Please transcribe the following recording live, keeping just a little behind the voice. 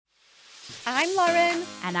I'm Lauren.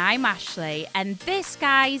 And I'm Ashley. And this,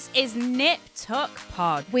 guys, is Nip Tuck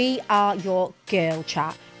Pod. We are your girl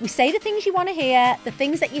chat. We say the things you want to hear, the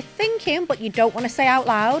things that you're thinking but you don't want to say out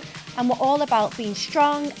loud. And we're all about being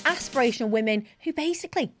strong, aspirational women who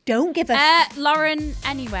basically don't give a... Lauren,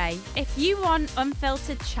 anyway, if you want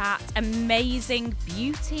unfiltered chat, amazing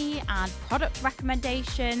beauty and product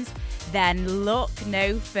recommendations, then look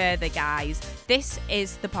no further, guys. This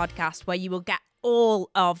is the podcast where you will get all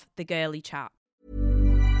of the girly chat.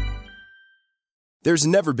 There's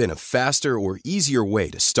never been a faster or easier way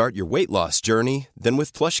to start your weight loss journey than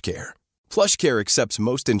with PlushCare. PlushCare accepts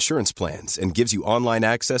most insurance plans and gives you online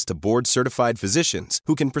access to board-certified physicians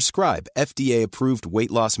who can prescribe FDA-approved weight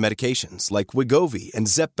loss medications like Wegovy and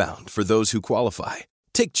Zepbound for those who qualify.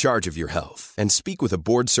 Take charge of your health and speak with a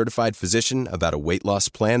board-certified physician about a weight loss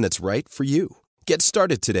plan that's right for you. Get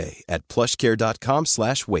started today at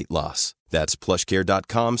plushcare.com/weight-loss. That's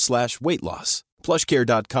plushcare.com/weight-loss.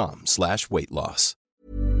 plushcare.com/weight-loss.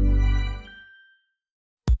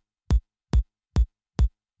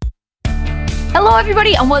 Hello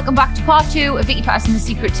everybody and welcome back to part 2 of Vicky Patterson The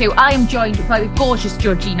Secret 2. I am joined by the gorgeous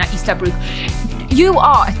Georgina Easterbrook. You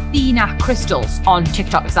are Athena Crystals on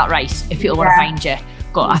TikTok, is that right? If people want to find you.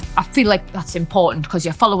 God, I feel like that's important because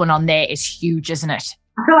your following on there is huge, isn't it?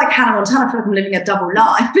 I feel like Hannah Montana. I feel like I'm living a double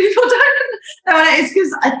life. People don't know what it is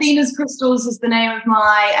because Athena's Crystals is the name of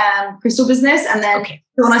my crystal business. And then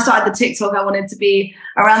when I started the TikTok, I wanted to be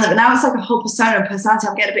around that. But now it's like a whole persona and personality.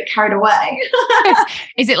 I'm getting a bit carried away.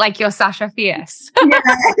 Is it like your Sasha Fierce?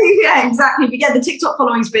 yeah, exactly. But yeah, the TikTok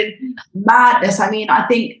following's been madness. I mean, I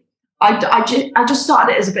think I just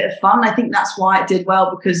started it as a bit of fun. I think that's why it did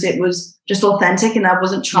well, because it was just authentic and I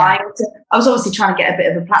wasn't trying to, I was obviously trying to get a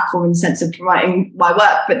bit of a platform in the sense of promoting my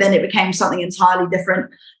work, but then it became something entirely different.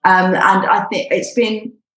 And I think it's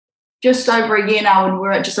been just over a year now and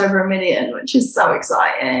we're at just over 1 million, which is so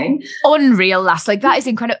exciting. Unreal, lass. Like that is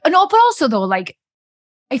incredible. No, but also though, like,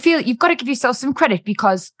 I feel you've got to give yourself some credit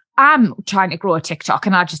because I'm trying to grow a TikTok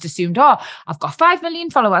and I just assumed, I've got 5 million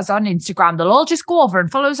followers on Instagram. They'll all just go over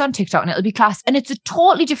and follow us on TikTok and it'll be class. And it's a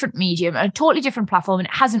totally different medium and a totally different platform and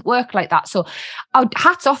it hasn't worked like that. So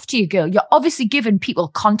hats off to you, girl. You're obviously giving people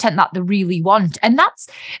content that they really want. And that's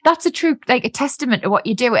a true, like a testament to what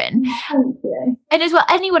you're doing. Thank you. And as well,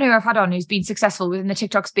 anyone who I've had on who's been successful within the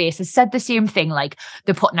TikTok space has said the same thing, like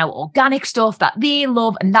they're putting out organic stuff that they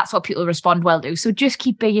love and that's what people respond well to. So just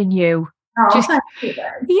keep being you. Oh, thank you, then.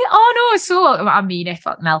 Yeah, I mean it,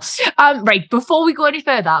 fuck Mel. Right, before we go any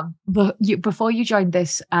further, before you joined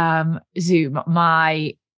this Zoom,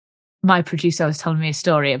 my producer was telling me a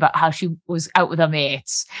story about how she was out with her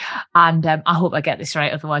mates, and I hope I get this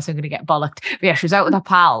right, otherwise I'm going to get bollocked. But yeah, she was out with her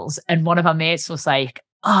pals, and one of her mates was like,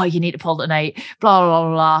 "Oh, you need to pull tonight." Blah blah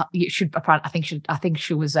blah blah. You should. Apparently, I think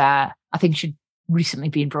she'd recently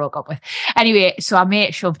been broke up with. Anyway, so our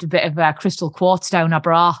mate shoved a bit of crystal quartz down her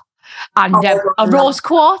bra. And a rose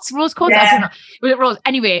quartz. Yeah. I don't know. Was it rose?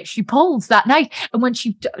 Anyway, she pulled that night, and when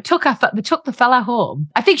she took the fella home,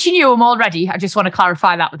 I think she knew him already. I just want to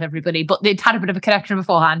clarify that with everybody. But they'd had a bit of a connection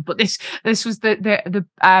beforehand. But this was the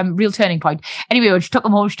real turning point. Anyway, when she took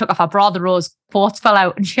him home, she took off her bra. The rose quartz fell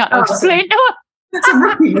out, and she had to explain to her. That's a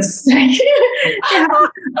rookie mistake.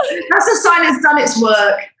 That's a sign it's done its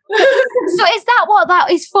work. So is that what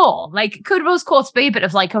that is for? Like, could rose quartz be a bit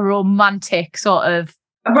of like a romantic sort of?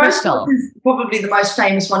 Rose quartz is probably the most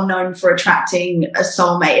famous one known for attracting a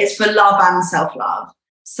soulmate. It's for love and self-love.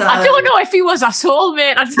 So I don't know if he was a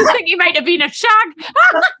soulmate. I just think he might have been a shag.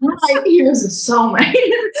 Right, he was a soulmate.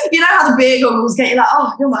 You know how the beer goggles get you like,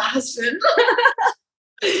 oh, you're my husband.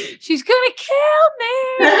 She's gonna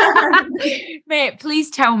kill me. Mate,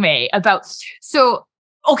 please tell me about. So,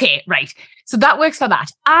 okay, right. So that works for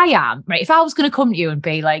that. I am, right. If I was going to come to you and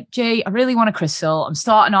be like, Jay, I really want a crystal. I'm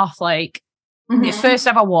starting off like, this first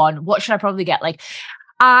ever one, what should I probably get? Like,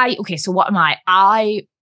 so what am I?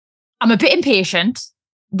 I'm a bit impatient.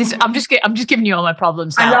 I'm just giving you all my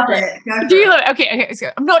problems now. I love it. Do you love it? Okay. So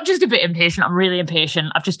I'm not just a bit impatient. I'm really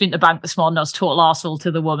impatient. I've just been to the bank this morning. I was total arsehole to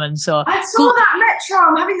the woman. So I saw that Metro.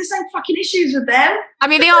 I'm having the same fucking issues with them. I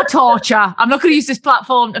mean, they are torture. I'm not going to use this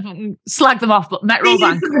platform to slag them off, but Metro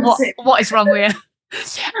Bank, what is wrong with you?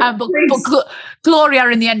 But Gloria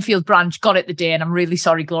in the Enfield branch got it the day, and I'm really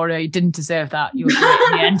sorry, Gloria, you didn't deserve that. You were great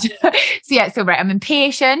in the end. So right, I'm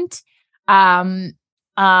impatient. I'm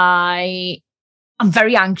very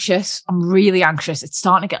anxious. I'm really anxious. It's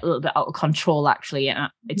starting to get a little bit out of control, actually, and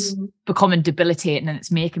it's becoming debilitating, and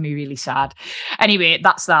it's making me really sad. Anyway,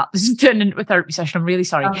 that's that. This is turning into a therapy session. I'm really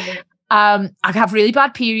sorry. I have really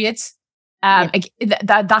bad periods.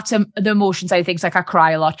 That's the emotion side of things. Like I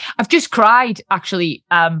cry a lot. I've just cried actually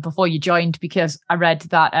before you joined because I read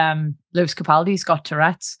that Lewis Capaldi's got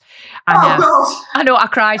Tourette's. And, God. I know I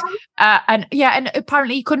cried. And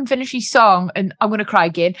apparently he couldn't finish his song, and I'm going to cry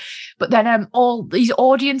again. But then all his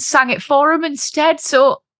audience sang it for him instead.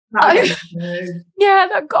 So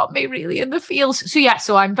that got me really in the feels.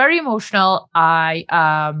 So I'm very emotional. I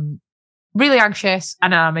really anxious,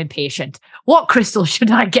 and I'm impatient. What crystal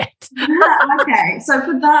should I get? Okay, so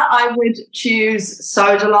for that, I would choose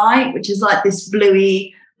Sodalite, which is like this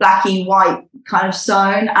bluey, blacky, white kind of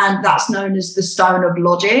stone, and that's known as the stone of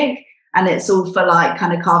logic. And it's all for like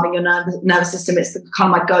kind of calming your nervous system. It's the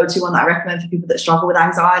kind of my go-to one that I recommend for people that struggle with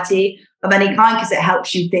anxiety of any kind, because it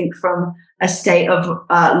helps you think from a state of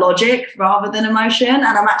logic rather than emotion. And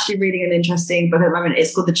I'm actually reading an interesting book at the moment.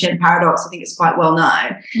 It's called The Chimp Paradox. I think it's quite well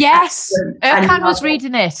known. Yes, Erkan was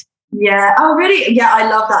reading it. Yeah. Oh, really? Yeah, I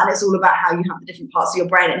love that. And it's all about how you have the different parts of your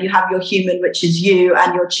brain, and you have your human, which is you,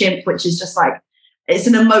 and your chimp, which is just like, it's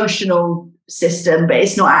an emotional system, but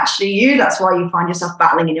it's not actually you. That's why you find yourself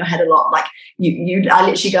battling in your head a lot. Like I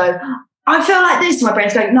literally go, I feel like this. My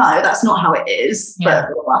brain's going, no, that's not how it is. Yeah.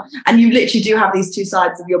 But, and you literally do have these two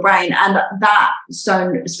sides of your brain. And that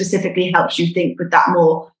stone specifically helps you think with that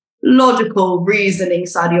more logical reasoning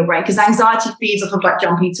side of your brain, because anxiety feeds off of like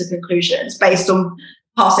jumping to conclusions based on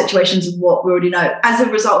past situations of what we already know as a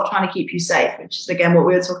result of trying to keep you safe, which is again what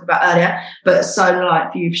we were talking about earlier. But so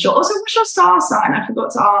like for you, for sure. Also, what's your star sign? I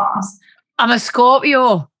forgot to ask. I'm a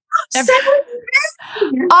Scorpio.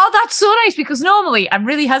 Oh, that's so nice, because normally I'm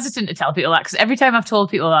really hesitant to tell people that, because every time I've told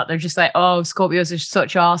people that, they're just like, oh, Scorpios are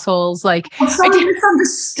such assholes. Like, I'm so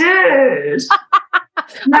misunderstood.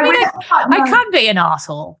 I can be an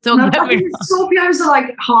asshole. Don't get me wrong. Scorpios are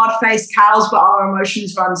like hard-faced cows, but our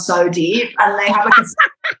emotions run so deep, and they have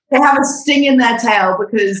like a sting in their tail,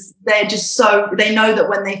 because they're just they know that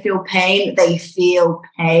when they feel pain, they feel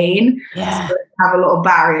pain. Yeah. So they have a lot of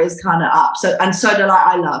barriers kind of up. So do like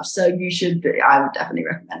I love. So I would definitely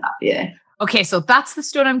recommend that for you. Okay, so that's the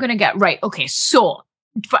stone I'm going to get. Right. Okay, so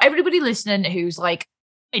for everybody listening who's like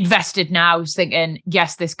invested now, who's thinking,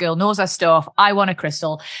 yes, this girl knows her stuff, I want a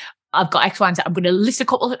crystal, I've got X, Y, and Z, I'm going to list a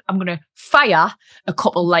couple, I'm going to fire a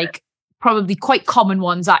couple like probably quite common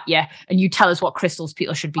ones at you, and you tell us what crystals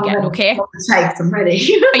people should be getting, okay? I'm ready.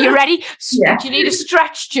 Are you ready? Yeah. Do you need a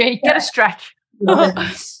stretch, Jay? Get a stretch.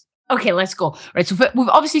 Okay, let's go. Right, so we've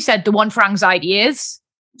obviously said the one for anxiety is?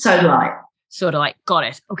 Sodalite. Got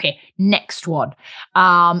it. Okay, next one.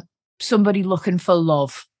 Somebody looking for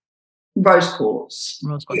love. Rose quartz.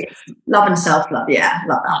 Love and self-love. Yeah,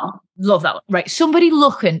 love that one. Love that one. Right. Somebody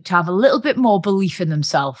looking to have a little bit more belief in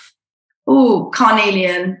themselves. Oh,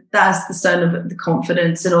 carnelian. That's the stone of the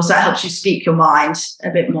confidence, and also it helps you speak your mind a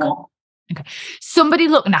bit more. Okay. Somebody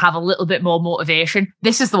looking to have a little bit more motivation.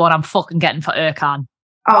 This is the one I'm fucking getting for Erkan.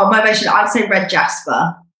 Oh, motivation. I'd say red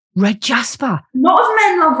jasper. Red jasper. A lot of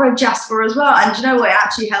men love red jasper as well. And do you know what? It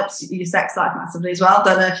actually helps your sex life massively as well.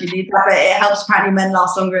 Don't know if you need that, but it helps apparently men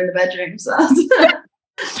last longer in the bedroom. So.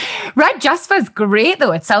 Red jasper is great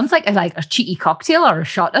though. It sounds like a cheeky cocktail or a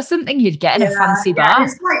shot or something you'd get in a fancy bar.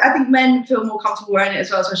 It's like, I think men feel more comfortable wearing it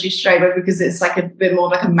as well, especially straight away, because it's like a bit more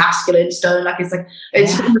of like a masculine stone. Like it's like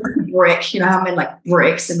a brick, you know how men like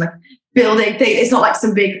bricks and like building things. It's not like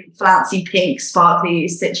some big fancy pink sparkly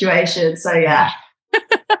situation. So yeah.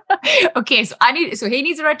 Okay, so he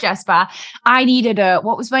needs a red jasper. I needed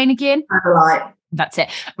what was mine again? Right. That's it.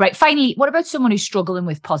 Right. Finally, what about someone who's struggling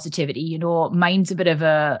with positivity? You know, mine's a bit of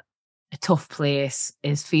a tough place,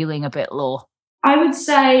 is feeling a bit low. I would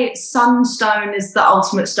say sunstone is the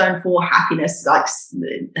ultimate stone for happiness, like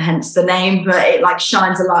hence the name, but it like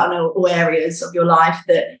shines a light on all areas of your life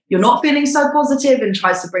that you're not feeling so positive and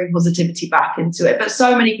tries to bring positivity back into it. But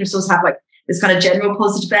so many crystals have like this kind of general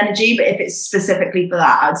positive energy, but if it's specifically for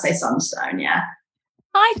that, I would say sunstone. Yeah.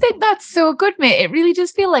 I think that's so good, mate. It really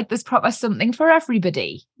does feel like there's proper something for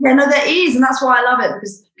everybody. Yeah, no, there is. And that's why I love it,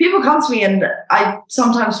 because people come to me and I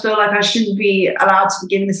sometimes feel like I shouldn't be allowed to be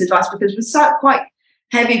giving this advice because we're quite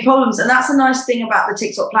heavy problems. And that's a nice thing about the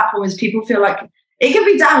TikTok platform, is people feel like it can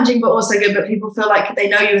be damaging, but also good, but people feel like they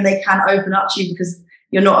know you and they can open up to you because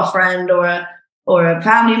you're not a friend or a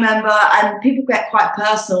family member, and people get quite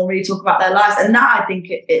personal and really talk about their lives. And that, I think,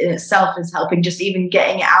 it in itself is helping, just even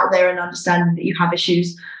getting it out there and understanding that you have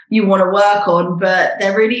issues you want to work on, but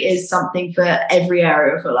there really is something for every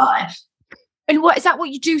area of your life. And what is that?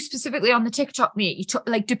 What you do specifically on the TikTok, mate?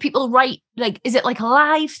 Like, do people write? Like, is it like a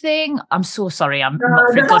live thing? I'm so sorry, I'm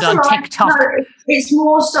not very good on TikTok. No, it's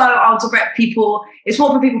more so I'll direct people. It's more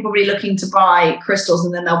for people probably looking to buy crystals,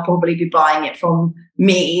 and then they'll probably be buying it from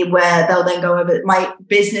me. Where they'll then go over my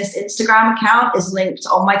business Instagram account is linked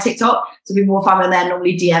on my TikTok, so people will find me and then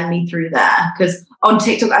normally DM me through there because on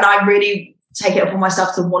TikTok, and I really take it upon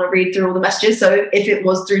myself to want to read through all the messages. So if it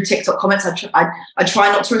was through TikTok comments, I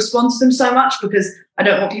try not to respond to them so much because I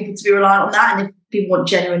don't want people to be reliant on that. And if people want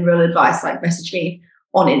genuine, real advice, like message me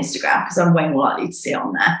on Instagram because I'm way more likely to see it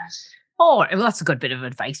on there. Oh, well, that's a good bit of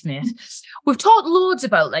advice, mate. We've talked loads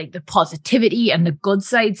about like the positivity and the good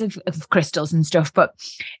sides of crystals and stuff, but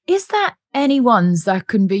is there any ones that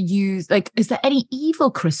can be used? Like, is there any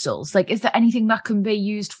evil crystals? Like, is there anything that can be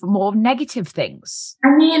used for more negative things?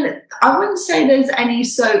 I mean, I wouldn't say there's any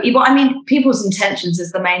so evil. I mean, people's intentions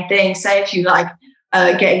is the main thing. Say if you like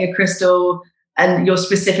getting a crystal and you're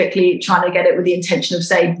specifically trying to get it with the intention of,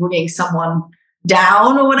 say, bringing someone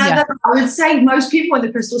down or whatever. Yeah. I would say most people in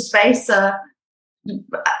the crystal space are better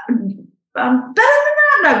than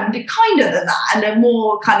that, no, kinder than that, and they're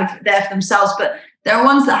more kind of there for themselves. But there are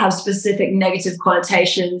ones that have specific negative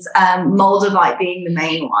connotations, Moldavite being the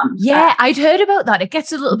main one. Yeah, I'd heard about that. It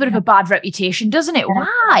gets a little bit of a bad reputation, doesn't it? Yeah.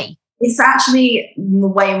 Why? It's actually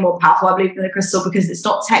way more powerful, I believe, than a crystal because it's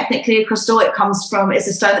not technically a crystal. It's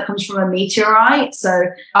a stone that comes from a meteorite. So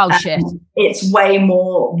shit. It's way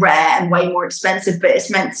more rare and way more expensive, but it's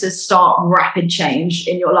meant to start rapid change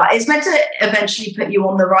in your life. It's meant to eventually put you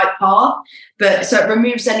on the right path, but so it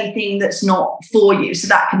removes anything that's not for you. So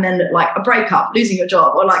that can then look like a breakup, losing your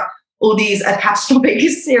job, or like all these catastrophic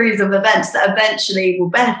series of events that eventually will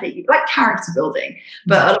benefit you, like character building.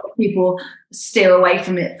 But a lot of people steer away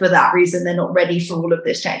from it for that reason. They're not ready for all of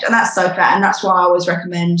this change. And that's so fair. And that's why I always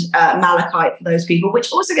recommend malachite for those people,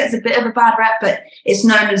 which also gets a bit of a bad rep, but it's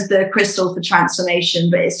known as the crystal for transformation,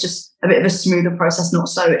 but it's just a bit of a smoother process, not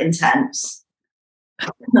so intense.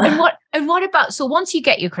 And what about, so once you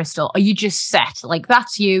get your crystal, are you just set? Like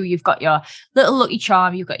that's you've got your little lucky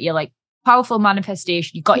charm, you've got your like powerful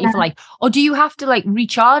manifestation, you got your like, or do you have to like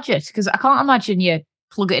recharge it? Because I can't imagine you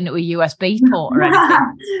plug it into a USB port or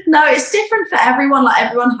anything. No, it's different for everyone. Like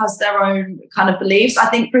everyone has their own kind of beliefs. I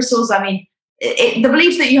think crystals, I mean, the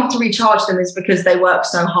belief that you have to recharge them is because they work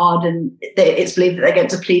so hard and it's believed that they get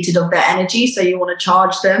depleted of their energy. So you want to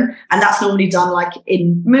charge them. And that's normally done like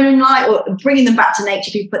in moonlight or bringing them back to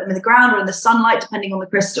nature. People put them in the ground or in the sunlight, depending on the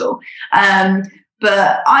crystal.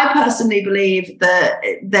 But I personally believe that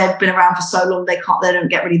they've been around for so long, they don't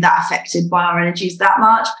get really that affected by our energies that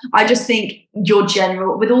much. I just think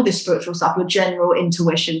with all this spiritual stuff, your general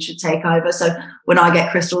intuition should take over. So when I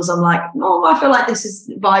get crystals, I'm like, oh, I feel like this is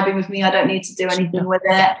vibing with me. I don't need to do anything with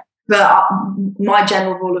it. But my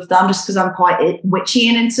general rule of thumb, just because I'm quite witchy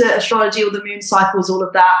and into astrology, all the moon cycles, all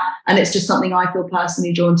of that, and it's just something I feel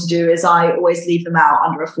personally drawn to do, is I always leave them out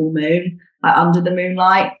under a full moon, like under the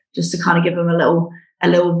moonlight, just to kind of give them a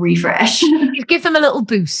little refresh. You give them a little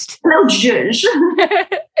boost. A little zhuzh.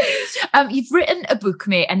 You've written a book,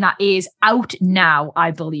 mate, and that is out now,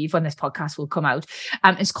 I believe, when this podcast will come out.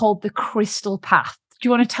 It's called The Crystal Path. Do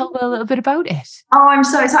you want to tell me a little bit about it? Oh, I'm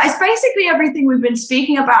so excited. It's basically everything we've been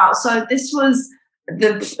speaking about. So this was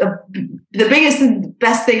the biggest and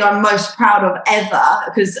best thing I'm most proud of ever,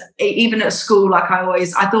 because even at school, like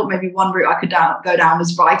I thought maybe one route I could go down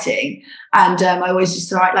was writing, and I always used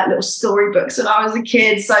to write like little storybooks when I was a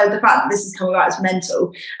kid. So the fact that this is coming out is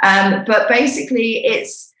mental. But basically,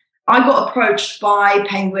 I got approached by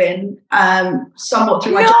Penguin somewhat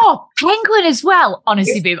through my Penguin as well.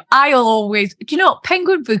 Honestly, babe, I'll always, do you know,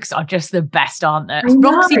 Penguin books are just the best, aren't they?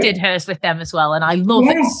 Roxy did hers with them as well, and I love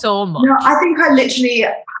it so much. No, I think I literally,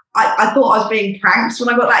 I thought I was being pranked when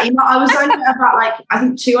I got that email. I was only about like, I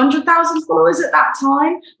think 200,000 followers at that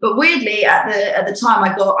time. But weirdly, at the time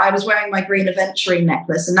I was wearing my green aventurine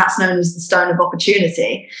necklace, and that's known as the Stone of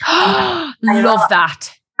Opportunity. Love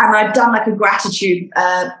that. And I'd done like a gratitude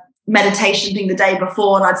meditation thing the day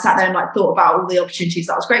before, and I'd sat there and like thought about all the opportunities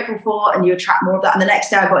that I was grateful for, and you attract more of that. And the next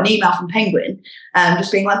day I got an email from Penguin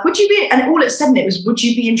just being like, would you be, and all it said in it was, would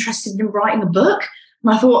you be interested in writing a book?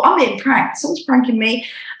 And I thought, I'm being pranked, someone's pranking me.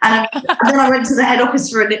 And then I went to the head office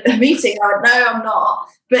for a meeting. I went, no, I'm not.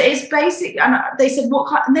 But it's basic. And they said, what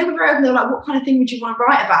kind, and they were very open. They were like, what kind of thing would you want to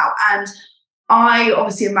write about? And I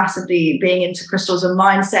obviously am massively being into crystals and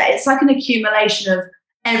mindset. It's like an accumulation of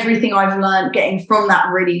everything I've learned getting from that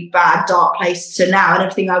really bad, dark place to now, and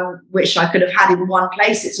everything I wish I could have had in one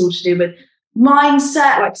place. It's all to do with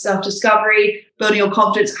mindset, like self-discovery, building your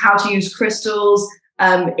confidence, how to use crystals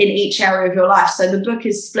in each area of your life. So the book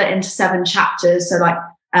is split into 7 chapters. So like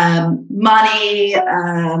money,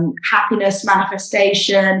 happiness,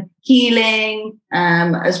 manifestation, healing,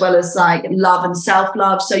 as well as like love and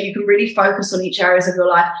self-love. So you can really focus on each areas of your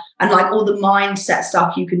life, and like all the mindset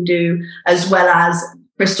stuff you can do, as well as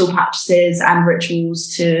crystal practices and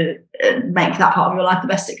rituals to make that part of your life the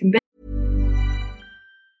best it can be.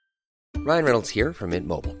 Ryan Reynolds here from Mint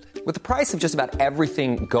Mobile. With the price of just about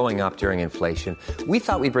everything going up during inflation, we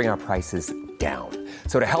thought we'd bring our prices down.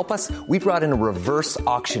 So to help us, we brought in a reverse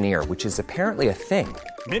auctioneer, which is apparently a thing.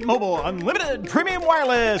 Mint Mobile Unlimited Premium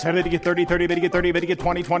Wireless. How to get 30, 30, bit to get 30, bit to get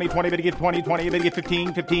 20, 20, 20, bit to get 20, 20, bit to get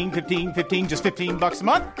 15, 15, 15, 15, just $15 a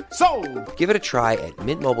month? Sold! Give it a try at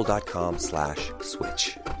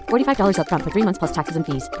mintmobile.com/switch. $45 up front for 3 months plus taxes and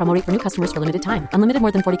fees. Promo rate for new customers for limited time. Unlimited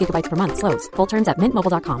more than 40 gigabytes per month. Slows full terms at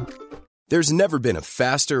mintmobile.com. There's never been a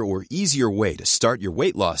faster or easier way to start your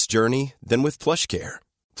weight loss journey than with PlushCare.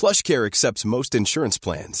 PlushCare accepts most insurance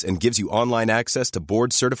plans and gives you online access to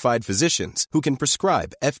board-certified physicians who can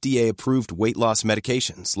prescribe FDA-approved weight loss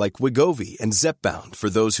medications like Wegovy and Zepbound for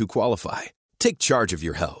those who qualify. Take charge of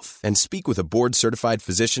your health and speak with a board-certified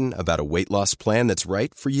physician about a weight loss plan that's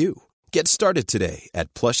right for you. Get started today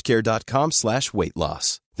at plushcare.com/weight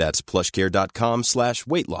loss. That's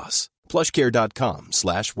plushcare.com/weight loss.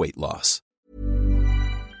 plushcare.com/weight loss.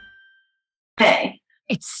 Okay.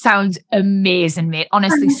 It sounds amazing, mate.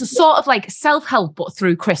 Honestly, so sort of like self-help, but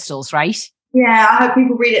through crystals, right? Yeah, I hope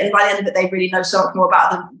people read it, and by the end of it, they really know so much more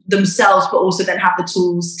about themselves, but also then have the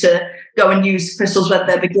tools to go and use crystals, whether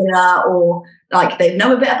they're beginner or like they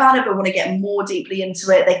know a bit about it, but want to get more deeply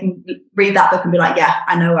into it. They can read that book and be like, yeah,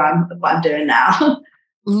 I know what I'm doing now.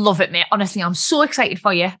 Love it, mate. Honestly, I'm so excited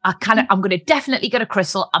for you. I'm going to definitely get a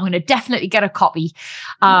crystal. I'm going to definitely get a copy.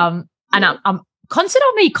 And I'm consider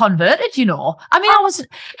me converted, you know. I mean,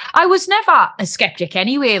 I was never a skeptic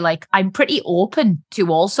anyway. Like, I'm pretty open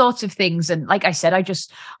to all sorts of things. And like I said,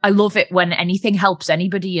 I love it when anything helps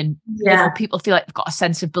anybody and you know, people feel like they've got a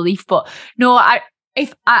sense of belief. But no,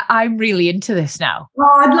 I'm really into this now.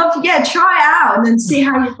 Oh, I'd love to, try it out and then see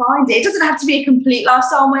how you find it. It doesn't have to be a complete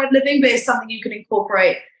lifestyle way of living, but it's something you can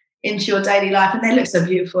incorporate into your daily life. And they look so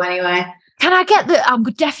beautiful anyway. Can I get I'm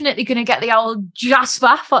definitely going to get the old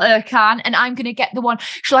Jasper for Ercan, and I'm going to get the one.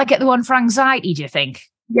 Shall I get the one for anxiety, do you think?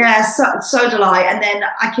 Yeah, so do I. And then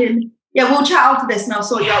I can, we'll chat after this and I'll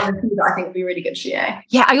sort you out with a few that I think would be really good for you.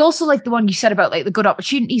 Yeah, I also like the one you said about like the good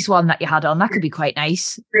opportunities one that you had on. That could be quite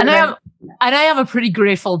nice. And I am a pretty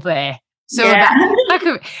grateful bear. So that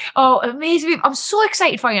could be, amazing. I'm so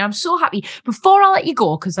excited for you. I'm so happy. Before I let you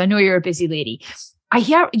go, because I know you're a busy lady, I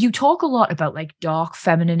hear you talk a lot about like dark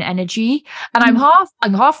feminine energy, and I'm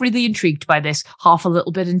half really intrigued by this, half a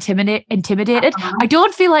little bit intimidated. I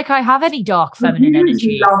don't feel like I have any dark feminine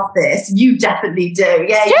energy. You love this. You definitely do.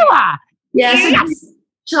 Yeah. Do I? Yeah. Yes.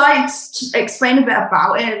 So shall I explain a bit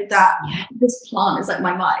about it? That this plant is like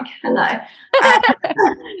my mic. Hello.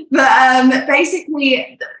 But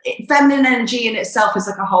basically, feminine energy in itself is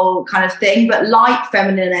like a whole kind of thing, but light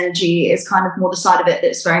feminine energy is kind of more the side of it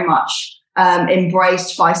that's very much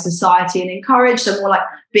embraced by society and encouraged. So more like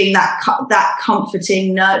being that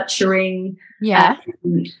comforting, nurturing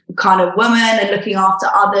kind of woman and looking after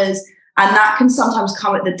others. And that can sometimes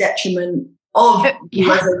come at the detriment of you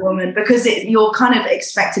as a woman, because you're kind of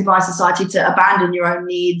expected by society to abandon your own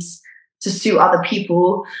needs to suit other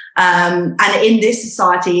people. And in this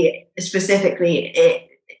society specifically, it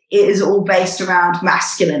is all based around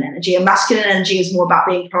masculine energy. And masculine energy is more about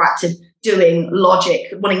being proactive, doing,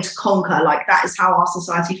 logic, wanting to conquer. Like, that is how our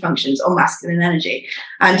society functions, on masculine energy.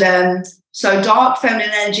 And so dark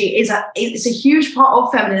feminine energy it's a huge part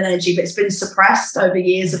of feminine energy, but it's been suppressed over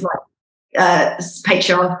years of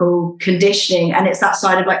patriarchal conditioning. And it's that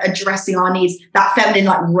side of like addressing our needs, that feminine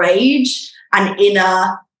like rage and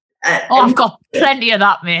inner I've got plenty of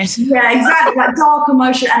that, mate. Yeah, exactly. Like dark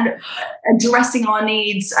emotion and addressing our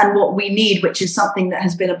needs and what we need, which is something that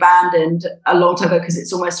has been abandoned a long time ago, because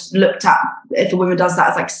it's almost looked at, if a woman does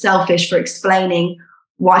that, as like selfish, for explaining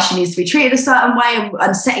why she needs to be treated a certain way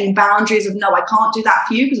and setting boundaries of, no, I can't do that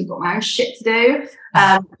for you because I've got my own shit to do.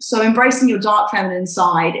 So embracing your dark feminine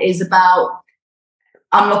side is about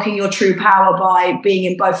unlocking your true power by being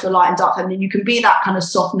in both your light and dark feminine. You can be that kind of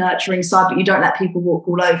soft, nurturing side, but you don't let people walk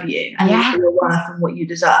all over you, and you feel your worth and what you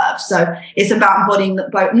deserve. So it's about embodying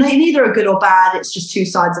that both. Neither are good or bad. It's just two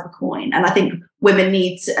sides of a coin. And I think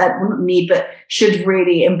women should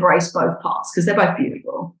really embrace both parts, because they're both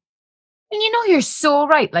beautiful. And you know, you're so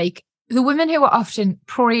right. Like, the women who are often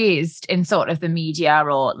praised in sort of the media,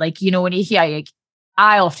 or like, you know, when you hear, like,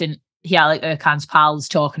 I often hear like Ercan's pals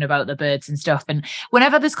talking about the birds and stuff. And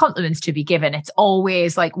whenever there's compliments to be given, it's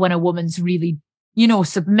always like when a woman's really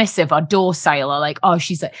submissive or docile, or like, oh,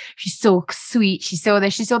 she's so sweet, she's so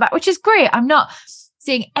this, she's so that, which is great. I'm not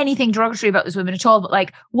saying anything derogatory about those women at all, but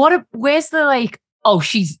like, where's the like, oh,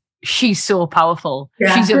 she's so powerful,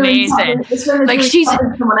 she's amazing. It's like she's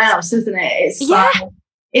someone else, isn't it?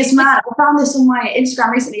 It's mad. I found this on my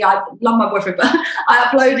Instagram recently. I love my boyfriend, but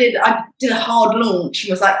I did a hard launch.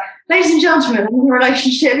 It was like, ladies and gentlemen, I'm in a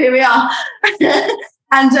relationship, here we are.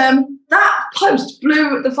 And that post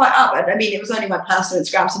blew the fight up. And I mean, it was only my personal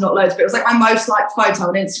Instagram, so not loads, but it was like my most liked photo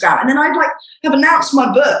on Instagram. And then I'd like have announced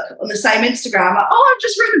my book on the same Instagram. Like, oh, I've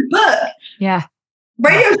just written a book. Yeah.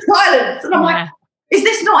 Radio silence. And I'm like, is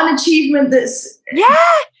this not an achievement that's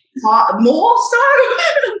more so?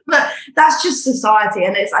 But that's just society.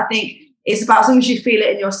 And I think it's about, as long as you feel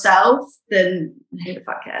it in yourself, then who the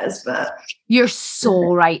fuck cares? But you're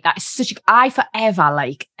so right. That is I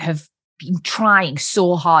forever have been trying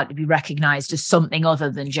so hard to be recognized as something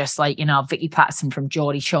other than just like, Vicky Patterson from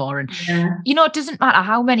Geordie Shore. And, it doesn't matter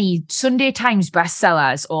how many Sunday Times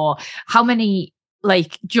bestsellers or how many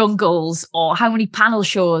like jungles or how many panel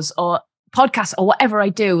shows or podcasts or whatever I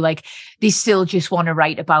do, like they still just want to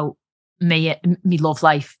write about me love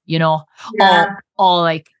life, or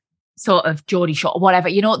like sort of Geordie Shore or whatever,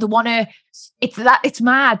 they want to, it's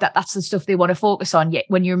mad that that's the stuff they want to focus on. Yet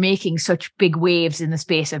when you're making such big waves in the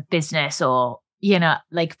space of business or,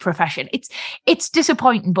 like profession, it's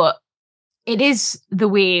disappointing, but it is the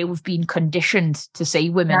way we've been conditioned to see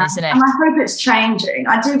women, isn't it? And I hope it's changing.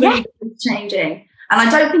 I do believe it's changing. And I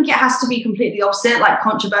don't think it has to be completely opposite, like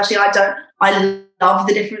controversial. I love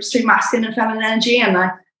the difference between masculine and feminine energy. And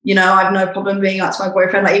I have no problem being like to my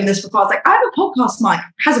boyfriend, like even this before, I was like, I have a podcast mic,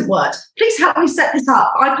 hasn't worked. Please help me set this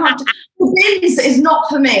up. I can't, the bins is not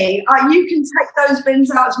for me. You can take those bins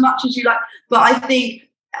out as much as you like. But I think,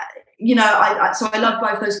 so I love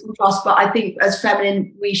both those contrasts, but I think as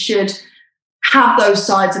feminine, we should have those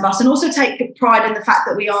sides of us and also take pride in the fact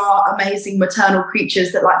that we are amazing maternal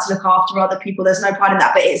creatures that like to look after other people. There's no pride in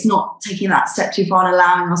that, but it's not taking that step too far and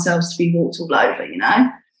allowing ourselves to be walked all over,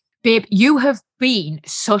 Babe, you have been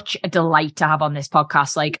such a delight to have on this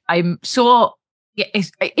podcast. Like,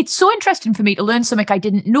 it's so interesting for me to learn something I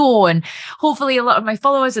didn't know, and hopefully a lot of my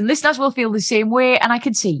followers and listeners will feel the same way. And I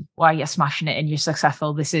can see why you're smashing it and you're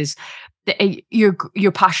successful.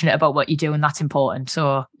 You're passionate about what you do, and that's important.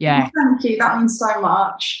 So yeah, thank you. That means so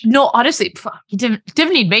much. No, honestly, you didn't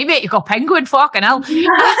need me, mate. You got Penguin, fucking hell.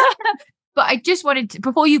 But I just wanted to,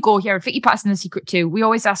 before you go here, Vicky Patterson, The Secret too, we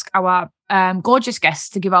always ask our gorgeous guests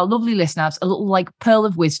to give our lovely listeners a little like pearl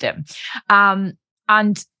of wisdom.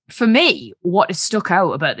 And for me, what has stuck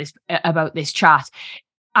out about this chat,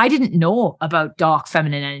 I didn't know about dark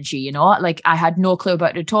feminine energy, like I had no clue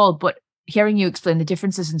about it at all. But hearing you explain the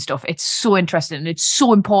differences and stuff, it's so interesting, and it's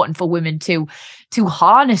so important for women to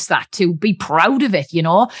harness that, to be proud of it,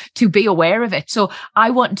 to be aware of it. So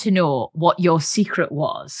I want to know what your secret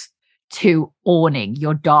was to owning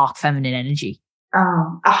your dark feminine energy.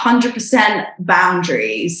 100%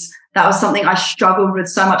 boundaries. That was something I struggled with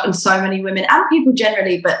so much, and so many women and people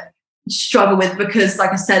generally, but struggle with, because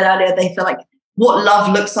like I said earlier, they feel like what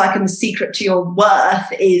love looks like and the secret to your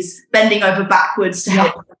worth is bending over backwards to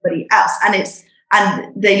help somebody else.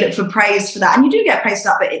 And they look for praise for that. And you do get praise for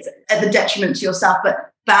that, but it's at the detriment to yourself.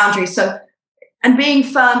 But boundaries. So, and being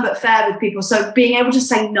firm but fair with people. So being able to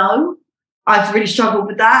say no. I've really struggled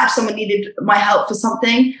with that. If someone needed my help for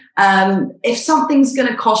something, if something's going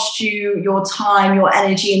to cost you your time, your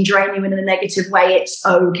energy, and drain you in a negative way, it's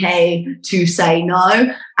okay to say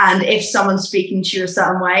no. And if someone's speaking to you a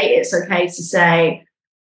certain way, it's okay to say,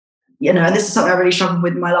 and this is something I really struggled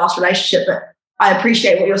with in my last relationship, but I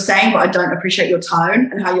appreciate what you're saying, but I don't appreciate your tone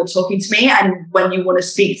and how you're talking to me. And when you want to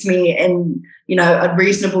speak to me in, a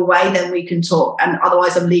reasonable way, then we can talk. And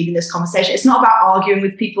otherwise I'm leaving this conversation. It's not about arguing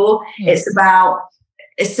with people. Yeah. It's about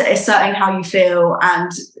asserting how you feel, and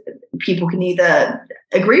people can either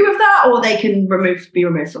agree with that or they can be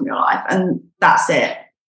removed from your life. And that's it.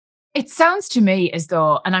 It sounds to me as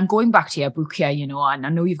though, and I'm going back to your book here, and I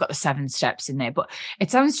know you've got the 7 steps in there, but it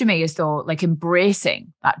sounds to me as though like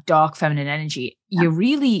embracing that dark feminine energy, you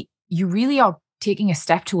really are taking a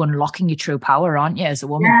step to unlocking your true power, aren't you, as a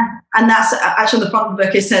woman? Yeah, and that's actually on the front of the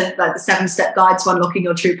book, it says like the 7-step guide to unlocking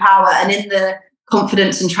your true power. And in the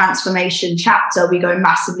confidence and transformation chapter, we go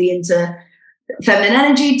massively into feminine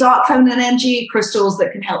energy, dark feminine energy, crystals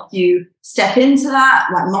that can help you step into that,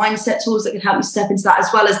 like mindset tools that can help you step into that, as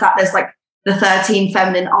well as that there's like the 13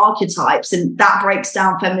 feminine archetypes, and that breaks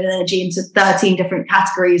down feminine energy into 13 different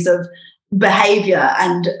categories of behavior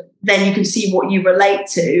and then you can see what you relate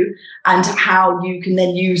to and how you can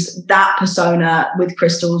then use that persona with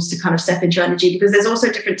crystals to kind of step into your energy, because there's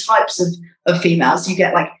also different types of females. You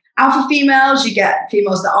get like alpha females, you get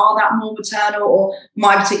females that are that more maternal, or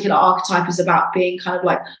my particular archetype is about being kind of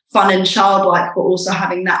like fun and childlike, but also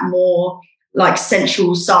having that more like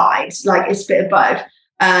sensual side. Like it's a bit of both.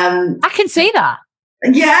 I can see that.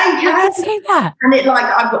 Yeah, you can. I can see that. And it like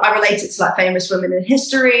I relate it to like famous women in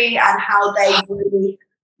history and how they really,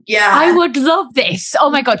 yeah. I would love this. Oh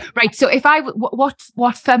my God. Right. So if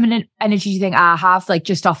what feminine energy do you think I have, like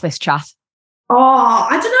just off this chat? Oh,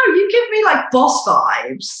 I don't know. You give me like boss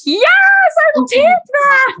vibes. Yes, I will take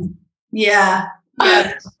that. Yeah.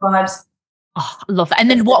 Vibes. Oh, I love that. And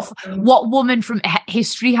then what woman from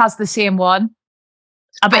history has the same one?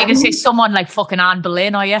 I bet you're going to say someone like fucking Anne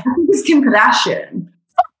Boleyn, are you? I think it's Kim Kardashian.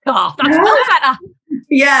 Oh, that's well better.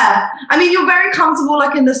 Yeah. I mean, you're very comfortable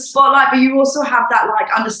like in the spotlight, but you also have that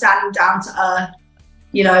like understanding down to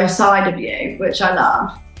earth, side of you, which I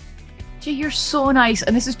love. Gee, you're so nice.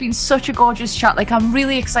 And this has been such a gorgeous chat. Like, I'm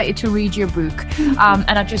really excited to read your book.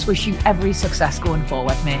 And I just wish you every success going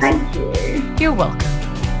forward, mate. Thank you. You're welcome.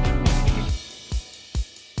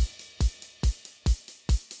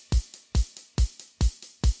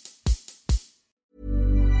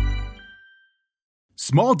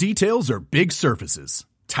 Small details are big surfaces.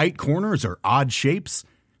 Tight corners are odd shapes.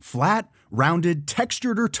 Flat, rounded,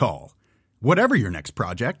 textured, or tall. Whatever your next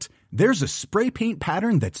project, there's a spray paint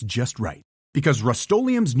pattern that's just right. Because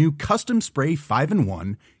Rust-Oleum's new Custom Spray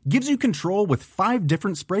 5-in-1 gives you control with 5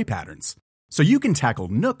 different spray patterns. So you can tackle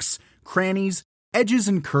nooks, crannies, edges,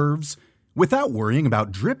 and curves without worrying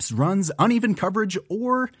about drips, runs, uneven coverage,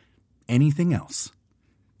 or anything else.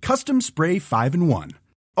 Custom Spray 5-in-1.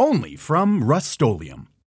 Only from Rust-Oleum.